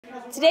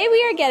Today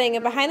we are getting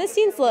a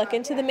behind-the-scenes look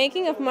into the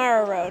making of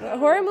Morrow Road, a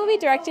horror movie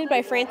directed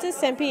by Francis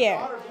St.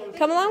 Pierre.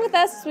 Come along with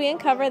us as we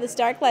uncover this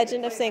dark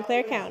legend of St.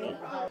 Clair County.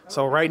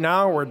 So right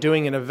now we're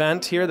doing an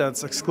event here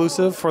that's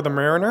exclusive for the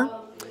Mariner,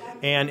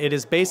 and it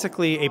is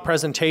basically a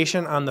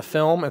presentation on the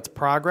film, its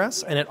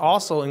progress, and it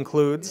also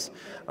includes,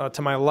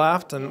 to my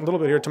left and a little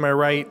bit here to my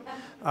right,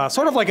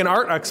 sort of like an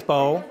art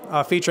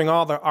expo featuring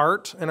all the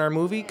art in our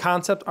movie,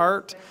 concept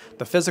art,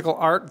 the physical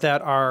art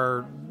that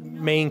our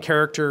main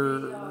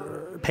character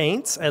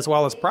paints, as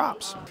well as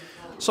props.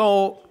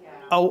 So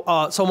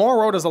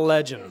Morrow Road is a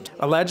legend.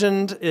 A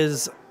legend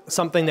is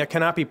something that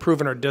cannot be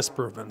proven or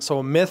disproven. So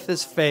a myth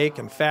is fake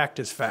and fact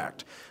is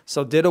fact.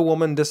 So did a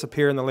woman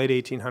disappear in the late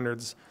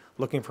 1800s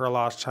looking for a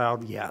lost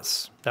child?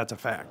 Yes, that's a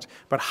fact.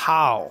 But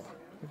how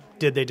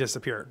did they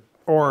disappear?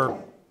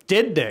 Or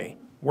did they?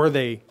 Were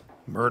they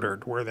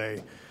murdered? Were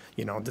they,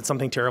 did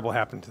something terrible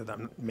happen to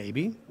them?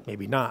 Maybe,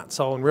 maybe not.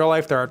 So in real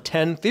life, there are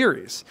 10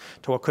 theories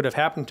to what could have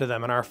happened to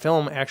them, and our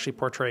film actually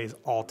portrays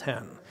all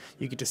 10.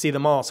 You get to see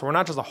them all. So we're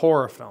not just a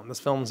horror film. This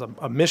film's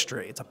a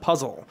mystery. It's a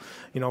puzzle,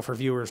 for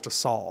viewers to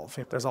solve.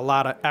 There's a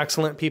lot of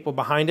excellent people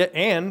behind it,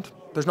 and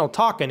there's no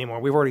talk anymore.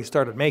 We've already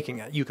started making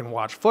it. You can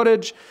watch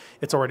footage.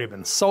 It's already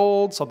been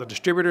sold, so the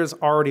distributors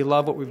already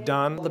love what we've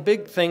done. The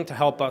big thing to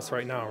help us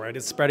right now,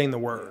 is spreading the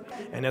word,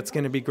 and it's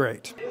going to be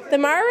great. The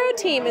Morrow Road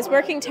team is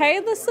working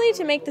tirelessly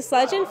to make this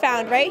legend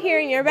found right here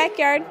in your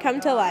backyard come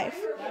to life.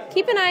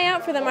 Keep an eye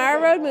out for the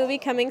Morrow Road movie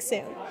coming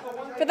soon.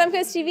 For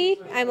Thumbcoast TV,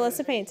 I'm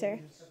Melissa Painter.